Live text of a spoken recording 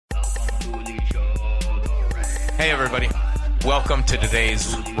Hey everybody, welcome to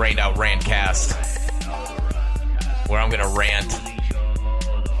today's Rained Out Rantcast, where I'm gonna rant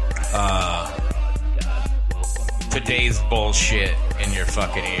today's bullshit in your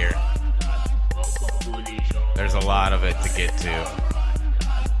fucking ear. There's a lot of it to get to.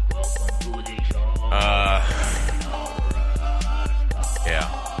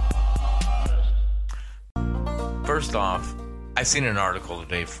 Yeah. First off, I seen an article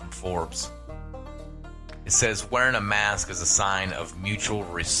today from Forbes. It says wearing a mask is a sign of mutual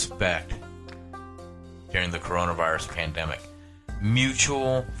respect during the coronavirus pandemic.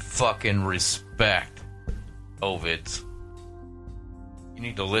 Mutual fucking respect, Ovids. You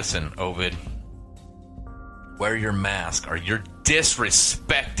need to listen, Ovid. Wear your mask or you're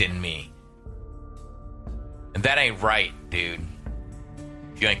disrespecting me. And that ain't right, dude.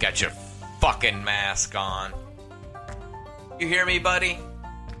 If you ain't got your fucking mask on. You hear me, buddy?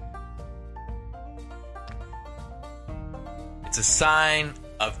 It's a sign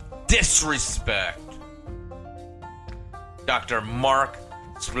of disrespect. Dr. Mark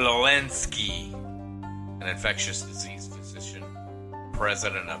Smolensky, an infectious disease physician,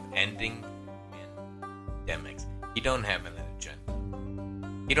 president of Ending Pandemics. He don't have an agenda.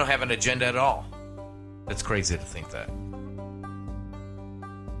 He don't have an agenda at all. That's crazy to think that.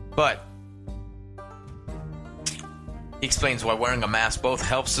 But he explains why wearing a mask both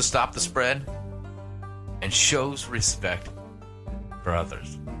helps to stop the spread and shows respect for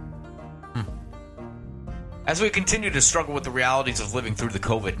others. As we continue to struggle with the realities of living through the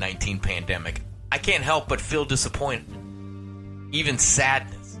COVID-19 pandemic, I can't help but feel disappointment, even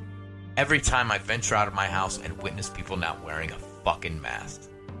sadness, every time I venture out of my house and witness people not wearing a fucking mask.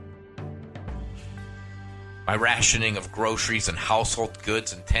 My rationing of groceries and household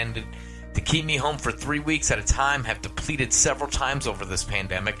goods intended to keep me home for 3 weeks at a time have depleted several times over this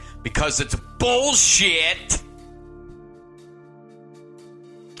pandemic because it's bullshit.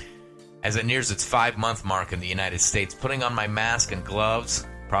 As it nears its 5-month mark in the United States, putting on my mask and gloves,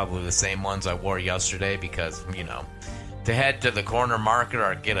 probably the same ones I wore yesterday because, you know, to head to the corner market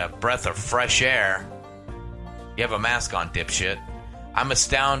or get a breath of fresh air, you have a mask on, dipshit. I'm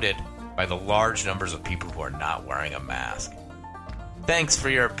astounded by the large numbers of people who are not wearing a mask. Thanks for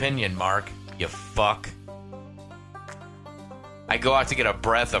your opinion, Mark, you fuck. I go out to get a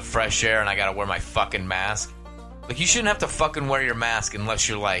breath of fresh air and I gotta wear my fucking mask. Like, you shouldn't have to fucking wear your mask unless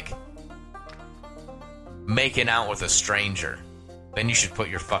you're, like, making out with a stranger. Then you should put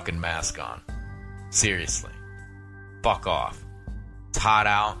your fucking mask on. Seriously. Fuck off. It's hot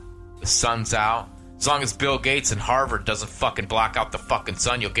out. The sun's out. As long as Bill Gates and Harvard doesn't fucking block out the fucking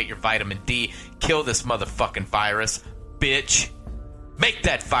sun, you'll get your vitamin D. Kill this motherfucking virus, bitch. Make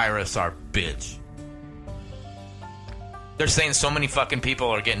that virus our bitch. They're saying so many fucking people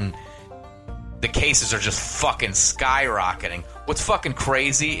are getting... The cases are just fucking skyrocketing. What's fucking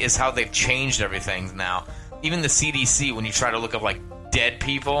crazy is how they've changed everything now. Even the CDC, when you try to look up, like, dead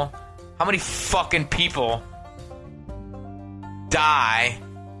people, how many fucking people die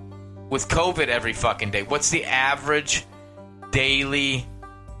with COVID every fucking day? What's the average daily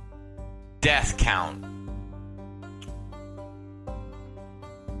death count?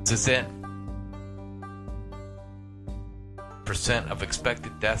 This is it. Percent of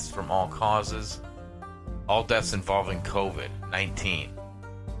expected deaths from all causes. All deaths involving COVID-19.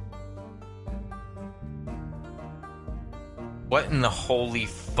 What in the holy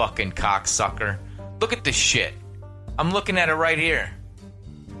fucking cocksucker? Look at this shit. I'm looking at it right here.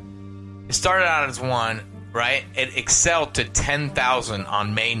 It started out as 1, right? It excelled to 10,000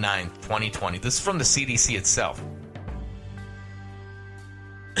 on May 9th, 2020. This is from the CDC itself.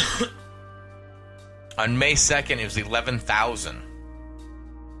 On May 2nd, it was 11,000.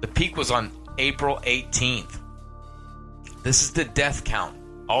 The peak was on April 18th. This is the death count.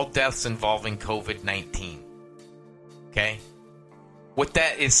 All deaths involving COVID-19. Okay? What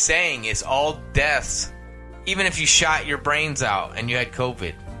that is saying is all deaths, even if you shot your brains out and you had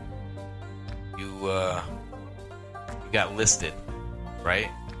COVID, you got listed, right?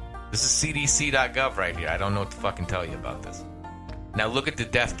 This is CDC.gov right here. I don't know what to fucking tell you about this. Now look at the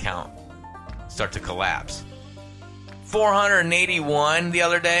death count start to collapse. 481 the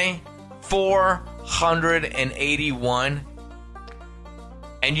other day. 481.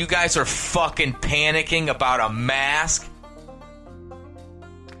 And you guys are fucking panicking about a mask?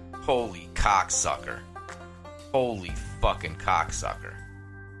 Holy cocksucker. Holy fucking cocksucker.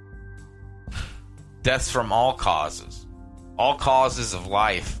 Deaths from all causes. All causes of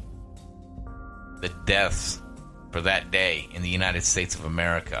life. The deaths for that day in the United States of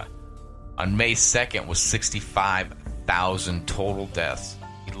America on May 2nd was 65,000 total deaths.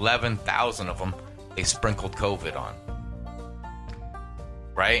 11,000 of them they sprinkled COVID on.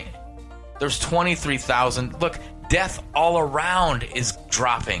 Right? There's 23,000. Look, death all around is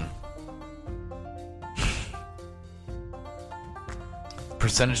dropping.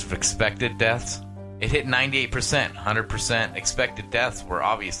 Percentage of expected deaths, it hit 98%. 100% expected deaths were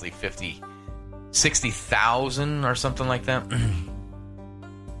obviously 60,000 or something like that.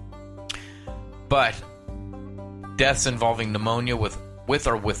 But deaths involving pneumonia with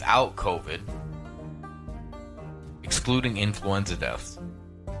or without COVID, excluding influenza deaths,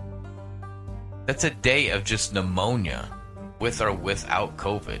 that's a day of just pneumonia with or without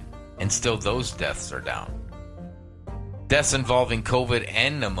COVID, and still those deaths are down. Deaths involving COVID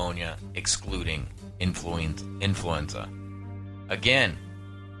and pneumonia, excluding influenza, again,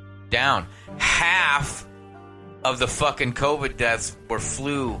 down. Half of the fucking COVID deaths were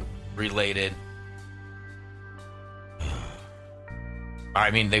flu related.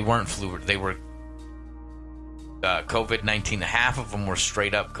 I mean, they weren't flu. They were COVID-19. Half of them were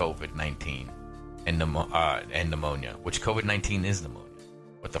straight up COVID-19 and pneumonia, which COVID-19 is pneumonia.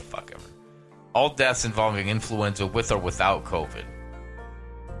 What the fuck ever. All deaths involving influenza with or without COVID.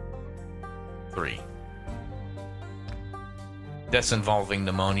 3. Deaths involving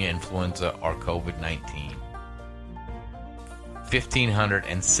pneumonia, influenza, or COVID-19.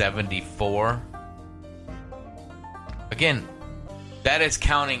 1,574. Again, that is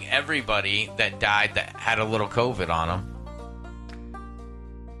counting everybody that died that had a little COVID on them.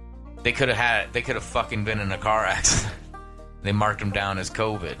 They could have fucking been in a car accident. They marked them down as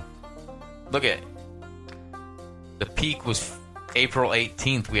COVID. Look at, the peak was April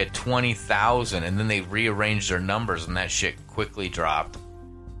 18th. We had 20,000, and then they rearranged their numbers, and that shit quickly dropped.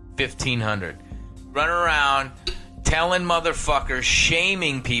 1,500. Running around telling motherfuckers,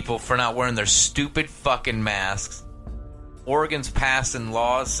 shaming people for not wearing their stupid fucking masks. Oregon's passing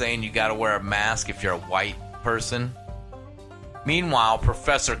laws saying you gotta wear a mask if you're a white person. Meanwhile,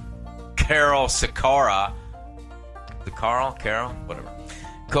 Professor Carol Sikora, whatever.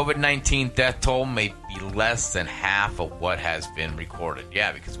 COVID-19 death toll may be less than half of what has been recorded.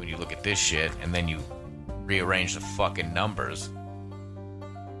 Yeah, because when you look at this shit and then you rearrange the fucking numbers.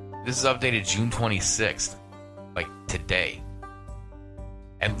 This is updated June 26th, like today.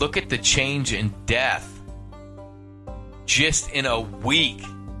 And look at the change in death just in a week.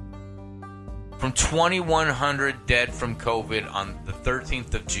 From 2,100 dead from COVID on the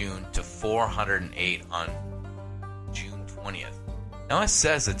 13th of June to 408 on June 20th. Now it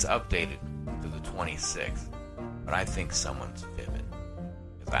says it's updated to the 26th, but I think someone's fibbing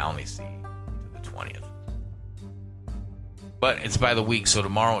because I only see to the 20th. But it's by the week, so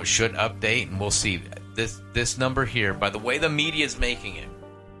tomorrow it should update, and we'll see. This number here, by the way the media is making it,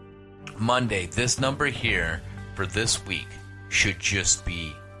 Monday, this number here for this week should just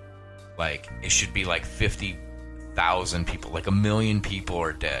be like, it should be like 50,000 people, like 1 million people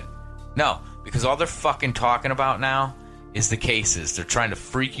are dead. No, because all they're fucking talking about now is the cases. They're trying to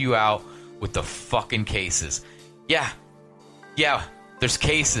freak you out with the fucking cases. Yeah, there's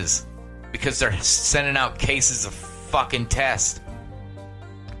cases because they're sending out cases of fucking tests.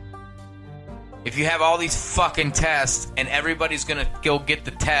 If you have all these fucking tests and everybody's gonna go get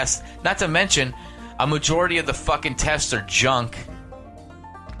the test, not to mention a majority of the fucking tests are junk.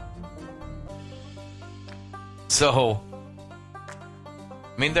 So,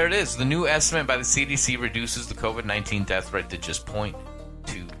 I mean, there it is. The new estimate by the CDC reduces the COVID-19 death rate to just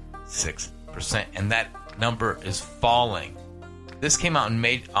 0.26%, and that number is falling. This came out on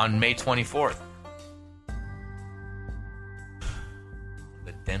May 24th.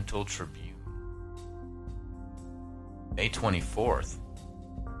 The Dental Tribune. May 24th.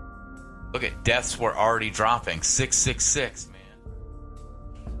 Look at, deaths were already dropping. 666, man.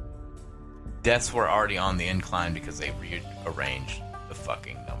 Deaths were already on the incline because they rearranged the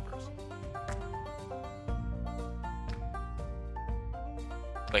fucking numbers.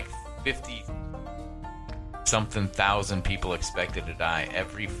 Like 50-something thousand people expected to die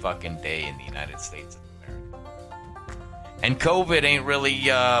every fucking day in the United States of America. And COVID ain't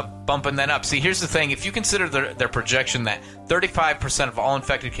really bumping that up. See, here's the thing. If you consider their projection that 35% of all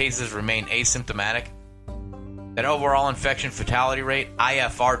infected cases remain asymptomatic, that overall infection fatality rate,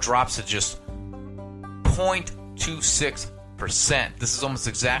 IFR, drops to just 0.26%. This is almost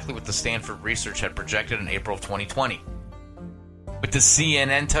exactly what the Stanford research had projected in April of 2020. But does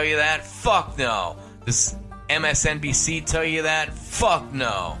CNN tell you that? Fuck no. Does MSNBC tell you that? Fuck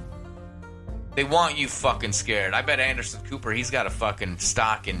no. They want you fucking scared. I bet Anderson Cooper, he's got a fucking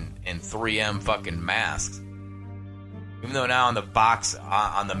stock in 3M fucking masks. Even though now on the box,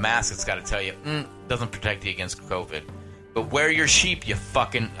 on the mask, it's got to tell you, doesn't protect you against COVID. But wear your sheep, you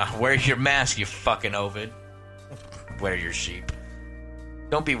fucking... wear your mask, you fucking Ovid. Wear your sheep.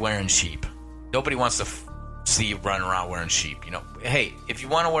 Don't be wearing sheep. Nobody wants to see you running around wearing sheep, you know. Hey, if you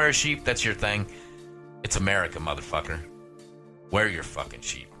want to wear a sheep, that's your thing. It's America, motherfucker. Wear your fucking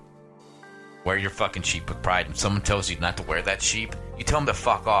sheep. Wear your fucking sheep with pride. If someone tells you not to wear that sheep, you tell them to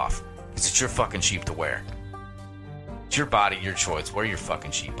fuck off. Because it's your fucking sheep to wear. It's your body, your choice. Wear your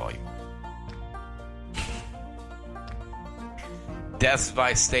fucking sheep, all you. Deaths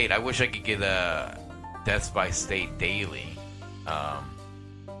by state. I wish I could get a deaths by state daily.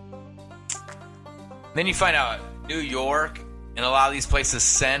 Then you find out New York and a lot of these places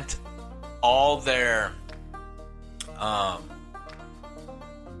sent all their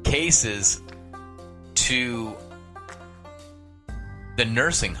cases to the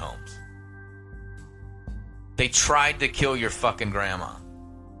nursing homes. They tried to kill your fucking grandma.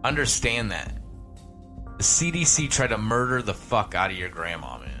 Understand that. The CDC tried to murder the fuck out of your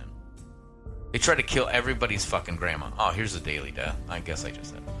grandma, man. They tried to kill everybody's fucking grandma. Oh, here's a daily death. I guess I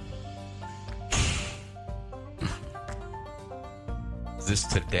just said it. Is this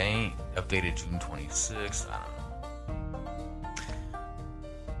today? Updated June 26th? I don't know.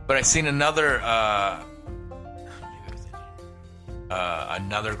 But I seen another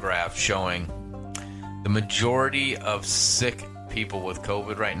another graph showing the majority of sick people with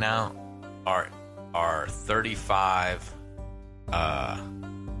COVID right now are 35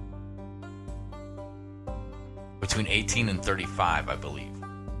 between 18 and 35, I believe.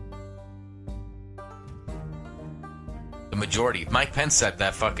 The majority. Mike Pence said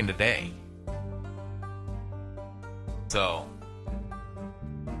that fucking today. So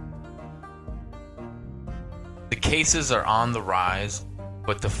the cases are on the rise,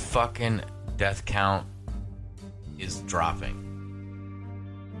 but the fucking death count is dropping.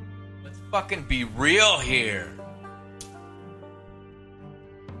 Let's fucking be real here.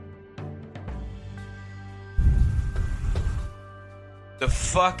 The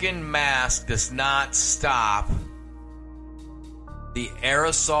fucking mask does not stop the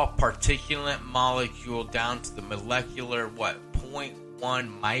aerosol particulate molecule down to the molecular,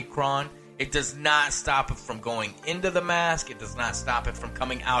 0.1 micron. It does not stop it from going into the mask. It does not stop it from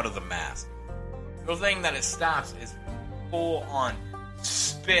coming out of the mask. The thing that it stops is full-on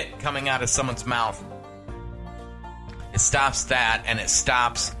spit coming out of someone's mouth. It stops that, and it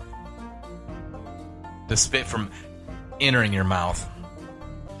stops the spit from entering your mouth.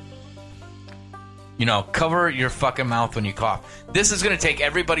 You know, cover your fucking mouth when you cough. This is going to take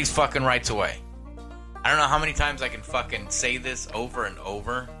everybody's fucking rights away. I don't know how many times I can fucking say this over and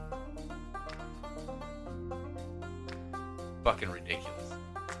over. Fucking ridiculous.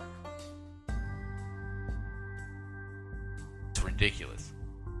 It's ridiculous.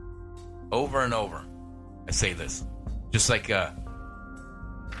 Over and over. I say this. Just like,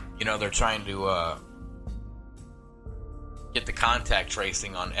 you know, they're trying to get the contact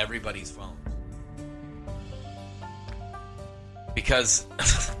tracing on everybody's phones. Because,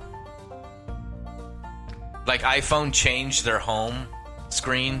 like, iPhone changed their home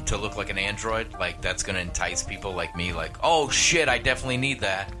screen to look like an Android. Like, that's going to entice people like me. Like, oh, shit, I definitely need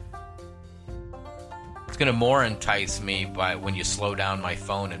that. It's going to more entice me by when you slow down my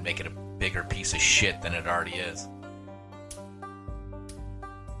phone and make it a bigger piece of shit than it already is.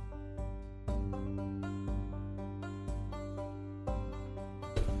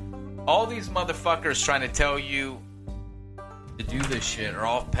 All these motherfuckers trying to tell you to do this shit are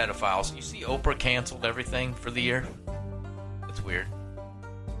all pedophiles. You see Oprah canceled everything for the year? That's weird.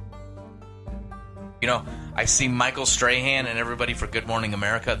 You know, I see Michael Strahan and everybody for Good Morning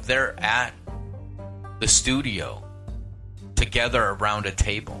America. They're at the studio together around a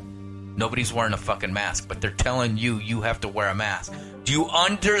table. Nobody's wearing a fucking mask, but they're telling you you have to wear a mask. Do you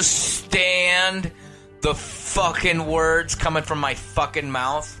understand the fucking words coming from my fucking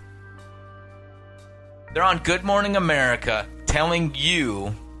mouth? They're on Good Morning America telling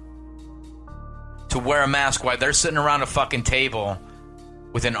you to wear a mask while they're sitting around a fucking table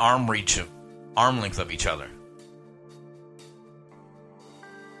with an arm length of each other.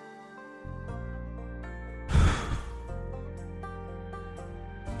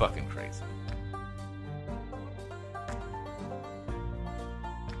 Fucking crazy.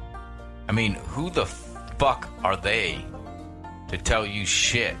 I mean, who the fuck are they to tell you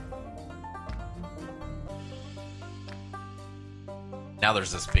shit? Now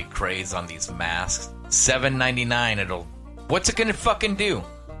there's this big craze on these masks. $7.99. What's it gonna fucking do?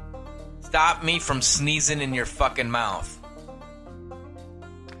 Stop me from sneezing in your fucking mouth.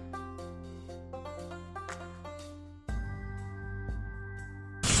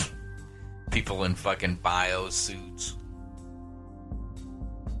 People in fucking bio suits.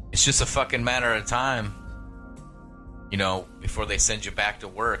 it's just a fucking matter of time, you know, before they send you back to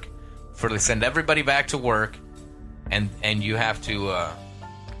work, before they send everybody back to work, and you have to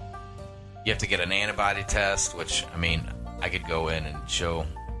get an antibody test, which, I mean, I could go in and show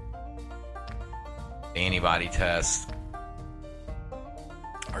the antibody test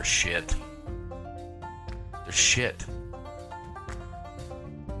are shit. They're shit.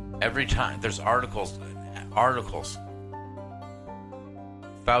 Every time there's articles.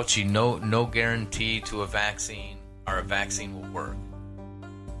 Fauci, no guarantee to a vaccine, or a vaccine will work.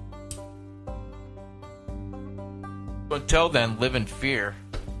 So until then, live in fear.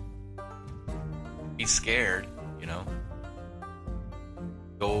 Be scared, you know.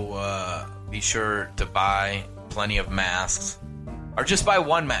 Go, be sure to buy plenty of masks. Or just buy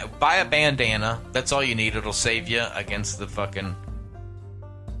one mask. Buy a bandana. That's all you need. It'll save you against the fucking...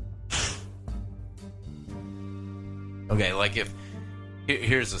 Okay, like if...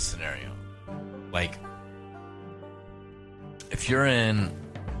 Here's a scenario. Like, if you're in,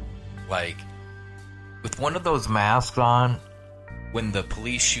 like, with one of those masks on, when the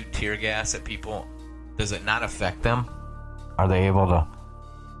police shoot tear gas at people, does it not affect them? Are they able to,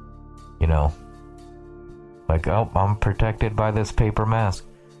 you know, like, oh, I'm protected by this paper mask?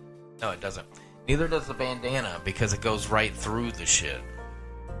 No, it doesn't. Neither does the bandana, because it goes right through the shit.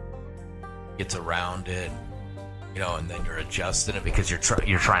 Gets around it. You know, and then you're adjusting it because you're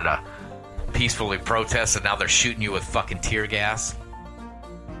trying to peacefully protest, and now they're shooting you with fucking tear gas.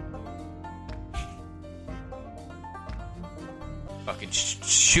 Fucking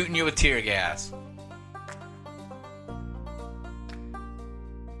shooting you with tear gas.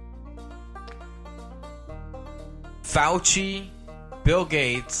 Fauci, Bill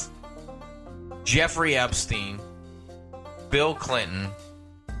Gates, Jeffrey Epstein, Bill Clinton,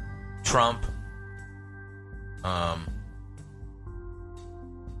 Trump,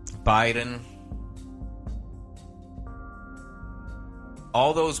 Biden,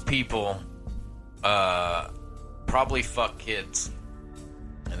 all those people probably fuck kids,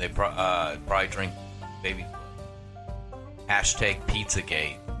 and they probably drink baby blood. Hashtag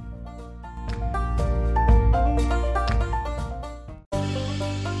Pizzagate.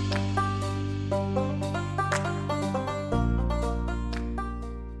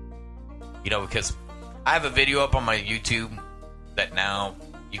 You know, because I have a video up on my YouTube that now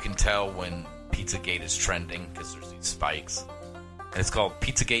you can tell when Pizzagate is trending, because there's these spikes. And it's called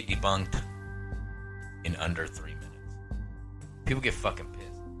Pizzagate Debunked in under 3 minutes. People get fucking pissed.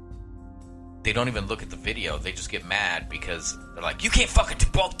 They don't even look at the video. They just get mad because they're like, you can't fucking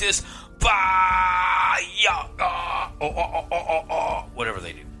debunk this. Bah, yeah, whatever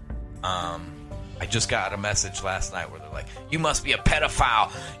they do. I just got a message last night where they're like, you must be a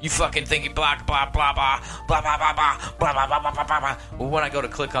pedophile. You fucking think you blah, blah, blah, blah, blah, blah, blah, blah, blah, blah, blah, blah, blah. Well, when I go to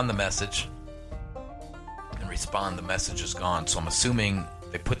click on the message and respond, the message is gone. So I'm assuming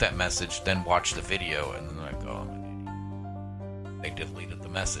they put that message, then watch the video, and then they're like, oh, I'm an idiot. They deleted the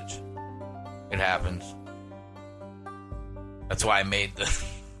message. It happens. That's why I made the...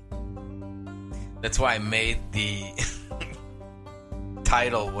 That's why I made the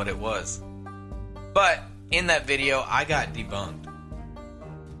title what it was. But in that video, I got debunked.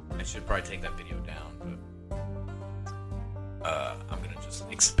 I should probably take that video down, but I'm going to just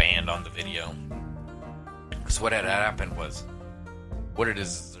expand on the video. Because what had happened was, what it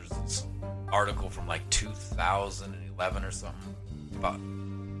is there's this article from like 2011 or something about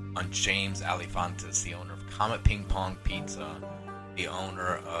on James Alefantis, the owner of Comet Ping Pong Pizza, the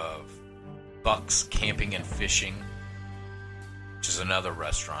owner of Buck's Camping and Fishing, which is another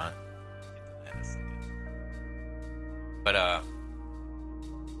restaurant. But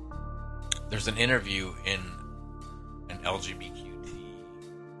there's an interview in an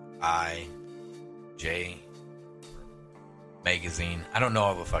LGBTQI magazine. I don't know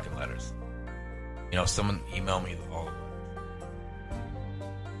all the fucking letters. You know, someone emailed me all the letters.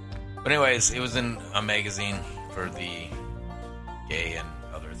 But anyways, it was in a magazine for the gay and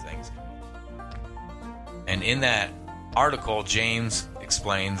other things. And in that article, James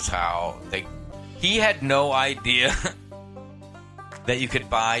explains how he had no idea that you could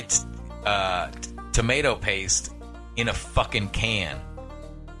buy tomato paste in a fucking can.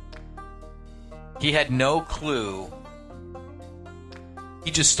 He had no clue. He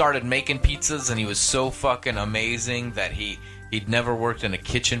just started making pizzas, and he was so fucking amazing that he'd never worked in a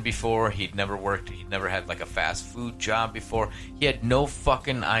kitchen before. He'd never had like a fast food job before. He had no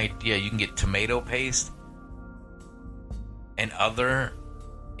fucking idea you can get tomato paste and other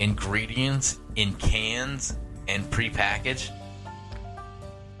ingredients in cans and prepackaged.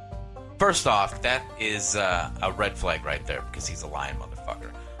 First off, that is a red flag right there, because he's a lying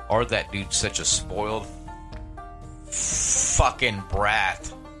motherfucker. or that dude's such a spoiled fucking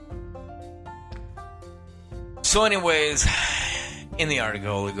brat. So anyways, in the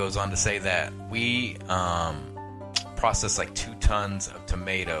article it goes on to say that we process like 2 tons of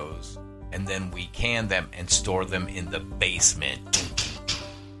tomatoes, and then we can them and store them in the basement.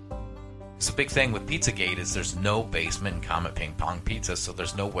 It's a big thing with Pizzagate is there's no basement in Comet Ping Pong Pizza, so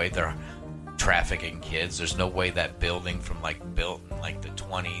there's no way they're trafficking kids. There's no way that building from like built in like the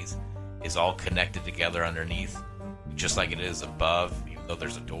 20s is all connected together underneath, just like it is above, even though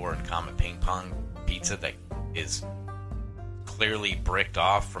there's a door in Comet Ping Pong Pizza that is clearly bricked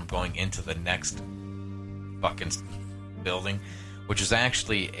off from going into the next fucking building, which is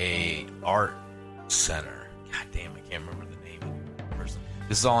actually a art center. God damn, I can't remember the name of the person.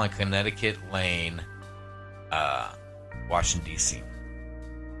 This is all on Connecticut Lane, Washington, D.C.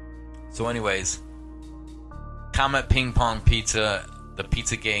 So anyways, Comet Ping Pong Pizza, the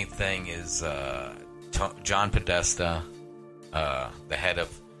Pizzagate thing is John Podesta, the head of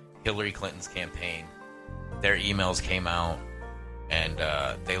Hillary Clinton's campaign. Their emails came out, and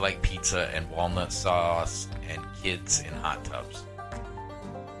they like pizza and walnut sauce and kids in hot tubs.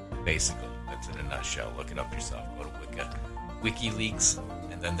 Basically, that's in a nutshell. Look it up yourself. Go to WikiLeaks,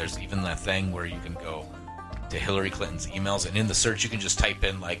 and then there's even that thing where you can go to Hillary Clinton's emails, and in the search you can just type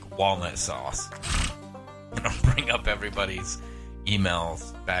in like walnut sauce. It'll bring up everybody's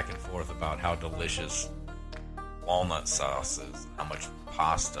emails back and forth about how delicious walnut sauce is, how much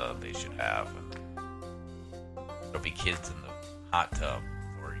pasta they should have. And there'll be kids in the hot tub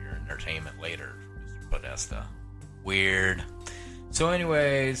for your entertainment later, Mr. Podesta. Weird. So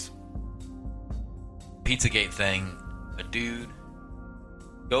anyways, Pizzagate thing, a dude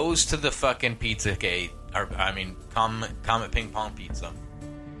goes to the fucking Pizzagate, Comet Ping Pong Pizza.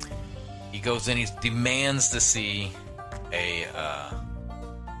 He goes in, he demands to see a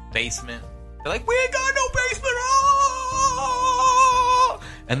basement. They're like, we ain't got no basement! Oh!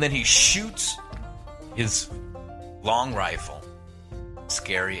 And then he shoots his long rifle,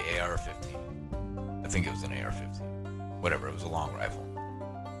 scary AR-15. I think it was an AR-15. Whatever, it was a long rifle.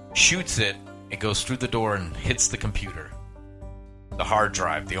 Shoots it, it goes through the door and hits the computer. The hard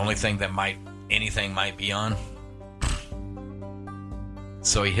drive, the only thing that anything might be on.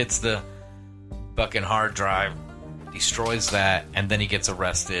 So he hits the fucking hard drive, destroys that, and then he gets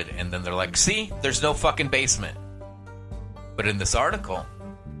arrested, and then they're like, see, there's no fucking basement. But in this article,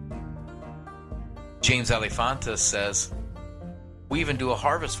 James Alefantis says, we even do a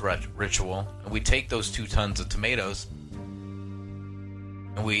harvest ritual, and we take those 2 tons of tomatoes,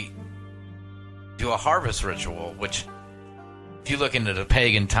 and we do a harvest ritual, which, if you look into the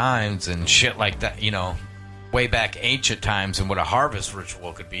pagan times and shit like that, way back ancient times and what a harvest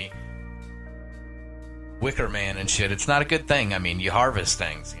ritual could be, Wicker Man and shit, it's not a good thing. I mean, you harvest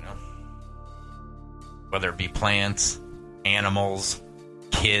things, whether it be plants, animals,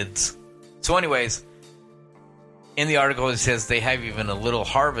 kids. So anyways, in the article it says they have even a little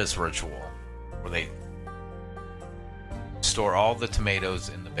harvest ritual where they store all the tomatoes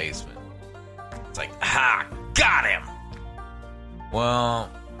in the basement. It's like, aha, got him!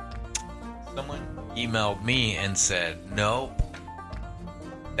 Well, someone emailed me and said, nope,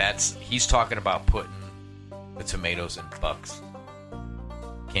 he's talking about putting the tomatoes in Buck's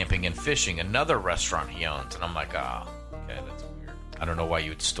Camping and Fishing, another restaurant he owns. And I'm like, okay, that's weird. I don't know why you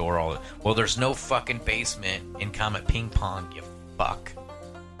would store all it. Well, there's no fucking basement in Comet Ping Pong, you fuck.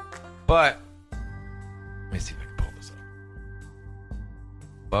 But let me see if I can pull this up.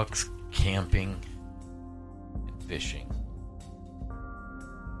 Buck's Camping and Fishing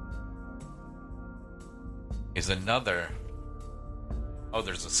is another. Oh,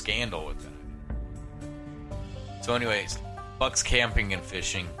 there's a scandal with that. So anyways, Buck's Camping and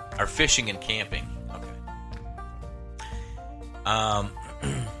Fishing, or Fishing and Camping. Okay.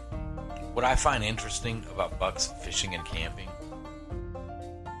 What I find interesting about Buck's Fishing and Camping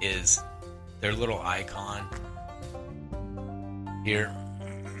is their little icon here.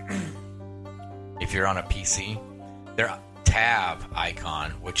 If you're on a PC, their tab icon,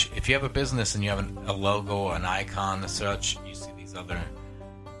 which if you have a business and you have a logo, an icon as such, you see these other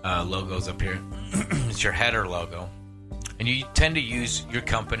logos up here. It's your header logo, and you tend to use your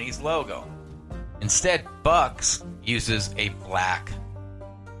company's logo. Instead, Buck's uses a black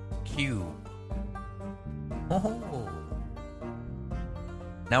cube. Oh.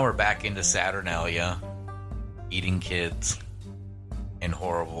 Now we're back into Saturnalia, eating kids, and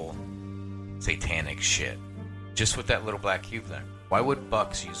horrible satanic shit. Just with that little black cube there. Why would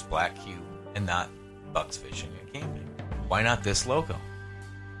Buck's use black cube and not Buck's Fishing and Camping? Why not this logo?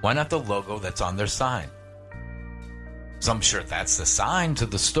 Why not the logo that's on their sign? So I'm sure that's the sign to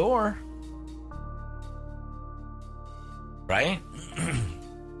the store. Right?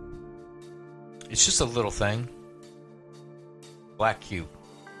 It's just a little thing. Black cube.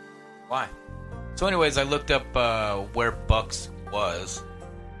 Why? So anyways, I looked up where Bucks was.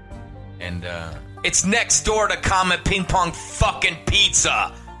 And it's next door to Comet Ping Pong fucking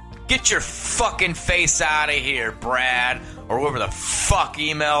Pizza. Get your fucking face out of here, Brad. Or whoever the fuck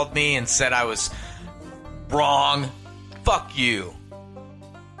emailed me and said I was wrong. Fuck you.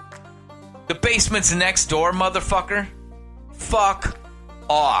 The basement's next door, motherfucker. Fuck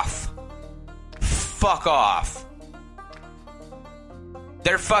off. Fuck off.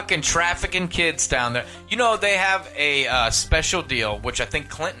 They're fucking trafficking kids down there. You know, they have a special deal, which I think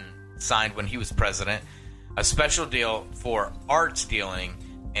Clinton signed when he was president. A special deal for arts dealing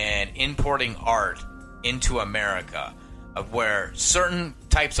and importing art into America. Of where certain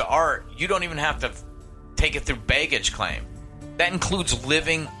types of art, you don't even have to take it through baggage claim. That includes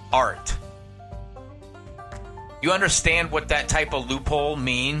living art. You understand what that type of loophole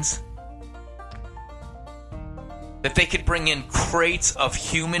means? That they could bring in crates of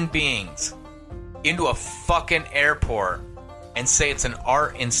human beings into a fucking airport and say it's an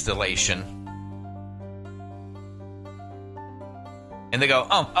art installation. And they go,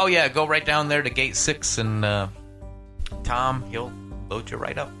 oh yeah, go right down there to gate 6 and Tom, he'll load you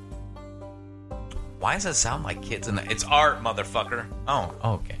right up. Why does it sound like kids in the... It's art, motherfucker. Oh,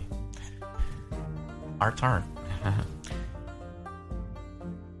 okay. Art's art.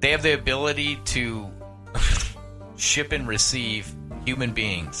 They have the ability to ship and receive human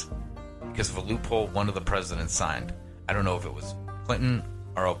beings because of a loophole one of the presidents signed. I don't know if it was Clinton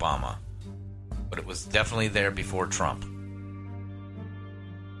or Obama, but it was definitely there before Trump.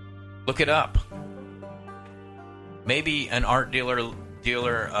 Look it up. Maybe an art dealer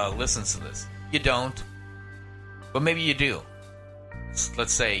listens to this. You don't, but maybe you do.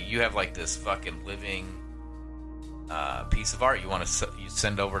 Let's say you have like this fucking living piece of art you want to you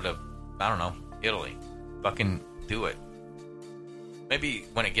send over to, I don't know, Italy. Fucking do it. Maybe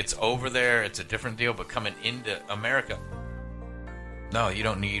when it gets over there, it's a different deal, but coming into America, no, you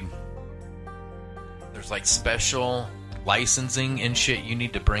don't need. There's like special licensing and shit. You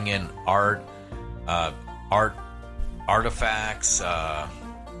need to bring in artifacts,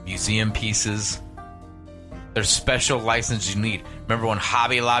 museum pieces. There's special license you need. Remember when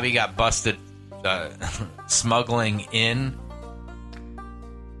Hobby Lobby got busted smuggling in,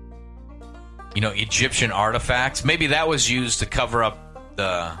 Egyptian artifacts? Maybe that was used to cover up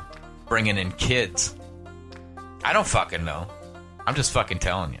the bringing in kids. I don't fucking know. I'm just fucking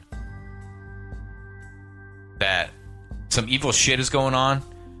telling you that some evil shit is going on.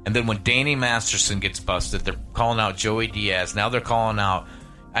 And then when Danny Masterson gets busted, they're calling out Joey Diaz. Now they're calling out...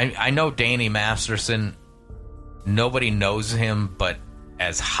 I know Danny Masterson. Nobody knows him but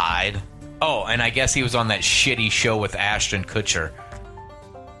as Hyde. Oh, and I guess he was on that shitty show with Ashton Kutcher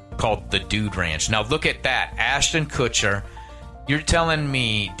called The Dude Ranch. Now look at that. Ashton Kutcher. You're telling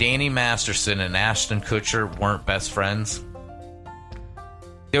me Danny Masterson and Ashton Kutcher weren't best friends?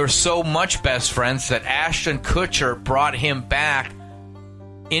 They were so much best friends that Ashton Kutcher brought him back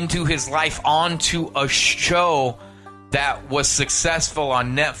into his life onto a show that was successful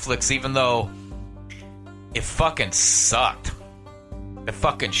on Netflix, even though it fucking sucked. The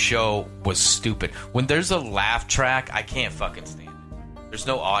fucking show was stupid. When there's a laugh track, I can't fucking stand it. There's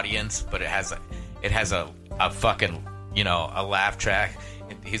no audience, but it has a fucking, a laugh track.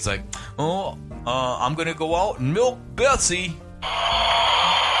 And he's like, I'm gonna go out and milk Bessie.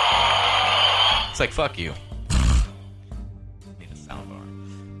 It's like, fuck you. Need a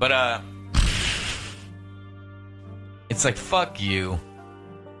soundbar. But, it's like, fuck you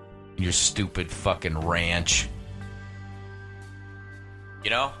and your stupid fucking ranch.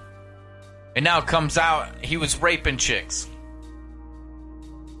 And now it comes out he was raping chicks.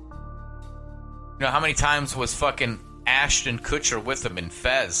 How many times was fucking Ashton Kutcher with him in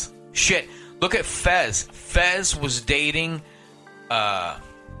Fez? Shit, look at Fez. Fez was dating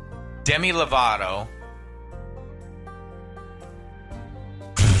Demi Lovato.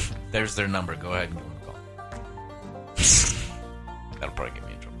 There's their number. Go ahead and give them a call. That'll probably get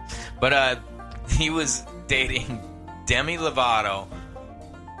me in trouble. But he was dating Demi Lovato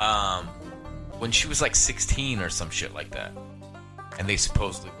when she was like 16 or some shit like that. And they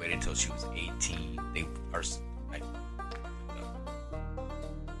supposedly waited until she was 18.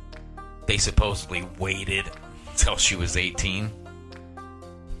 They supposedly waited until she was 18.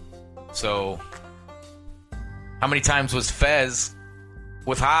 So, how many times was Fez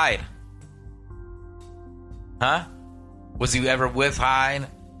with Hyde? Huh? Was he ever with Hyde?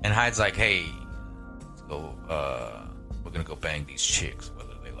 And Hyde's like, hey, let's go We're gonna go bang these chicks,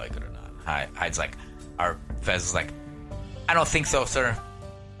 whether they like it or not. Hyde's like, our Fez is like, I don't think so, sir.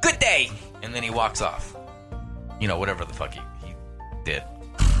 Good day! And then he walks off. You know, whatever the fuck he did.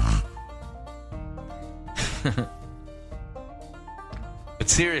 But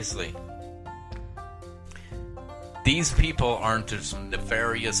seriously, these people are into some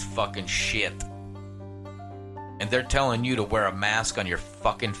nefarious fucking shit. And they're telling you to wear a mask on your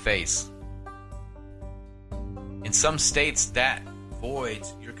fucking face. In some states, that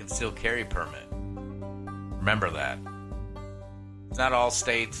voids your concealed carry permit. Remember that. It's not all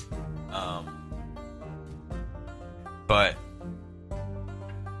states. But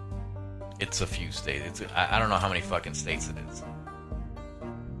it's a few states. I don't know how many fucking states it is.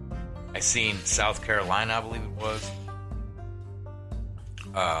 I seen South Carolina, I believe it was.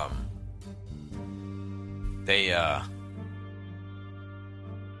 They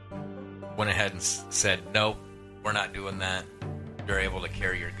went ahead and said, nope, we're not doing that. You're able to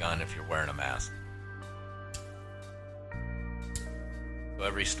carry your gun if you're wearing a mask. So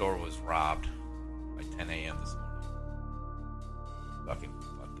every store was robbed by 10 a.m. this morning. Fucking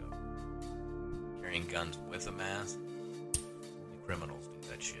fucked up. Carrying guns with a mask? Only criminals do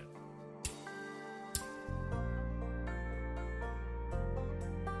that shit.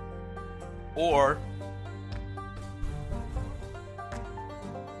 Or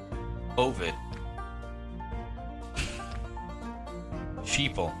COVID.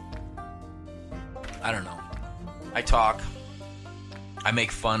 Sheeple. I don't know. I talk. I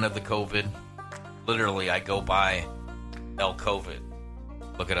make fun of the COVID. Literally, I go by L COVID.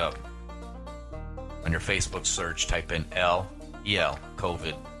 Look it up. On your Facebook search, type in L-E-L,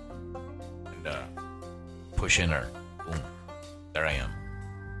 COVID. And push enter. Boom. There I am.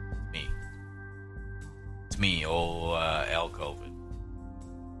 Me. It's me, L COVID.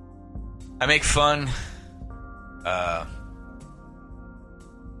 I make fun.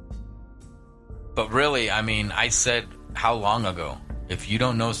 But really, I mean, I said how long ago? If you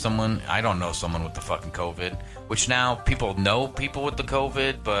don't know someone, I don't know someone with the fucking COVID. Which now, people know people with the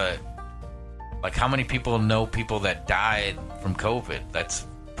COVID, but like how many people know people that died from COVID? That's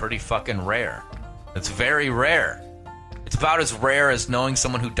pretty fucking rare. That's very rare. It's about as rare as knowing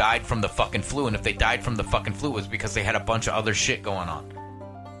someone who died from the fucking flu, and if they died from the fucking flu, it was because they had a bunch of other shit going on.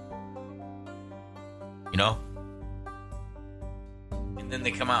 You know? And then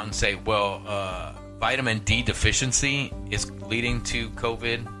they come out and say, well, vitamin D deficiency is leading to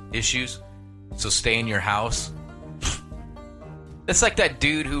COVID issues, so stay in your house. It's like that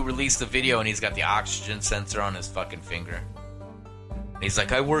dude who released a video and he's got the oxygen sensor on his fucking finger. And he's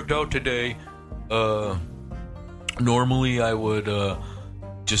like, I worked out today. Normally I would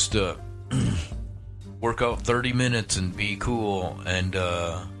just work out 30 minutes and be cool, and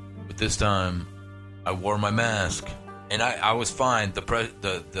but this time I wore my mask and I was fine.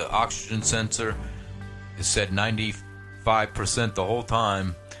 The oxygen sensor said 95% the whole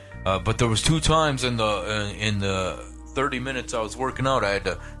time, but there was 2 times in the 30 minutes I was working out, I had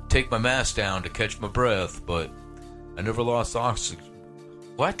to take my mask down to catch my breath, but I never lost oxygen.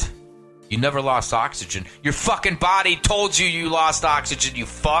 What? You never lost oxygen? Your fucking body told you lost oxygen, you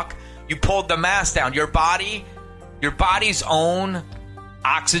fuck. You pulled the mask down. Your body's own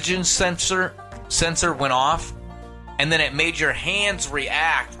oxygen sensor went off, and then it made your hands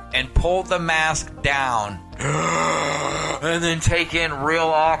react and pull the mask down and then take in real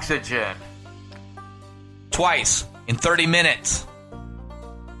oxygen. Twice in 30 minutes.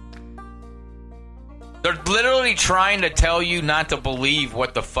 They're literally trying to tell you not to believe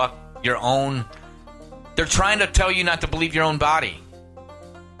what the fuck your own... They're trying to tell you not to believe your own body.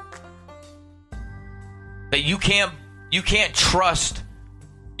 That you can't trust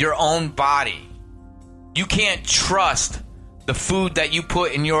your own body. You can't trust the food that you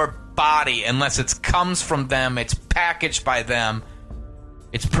put in your body unless it comes from them, it's packaged by them,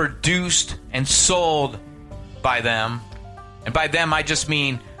 it's produced and sold by them. And by them, I just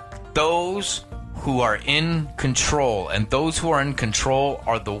mean those who are in control. And those who are in control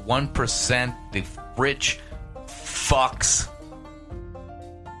are the 1%, the rich fucks.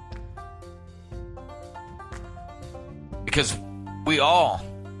 Because we all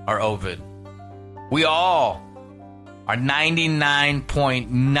are Ovid. We all are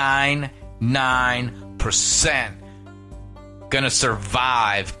 99.99% gonna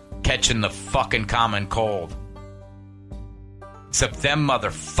survive catching the fucking common cold. Except them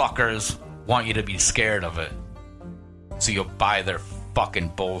motherfuckers want you to be scared of it, so you'll buy their fucking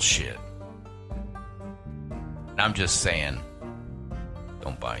bullshit. And I'm just saying,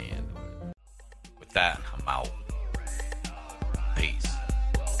 don't buy into it. With that, I'm out. Peace.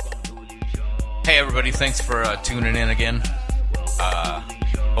 Hey, everybody. Thanks for tuning in again.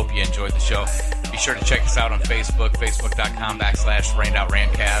 Hope you enjoyed the show. Be sure to check us out on Facebook,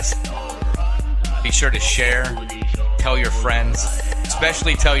 facebook.com/RainedOutRantcast. Be sure to share, tell your friends,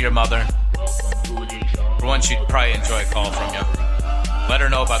 especially tell your mother. For one, she'd probably enjoy a call from you. Let her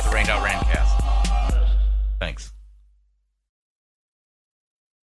know about the Rained Out Rantcast. Thanks.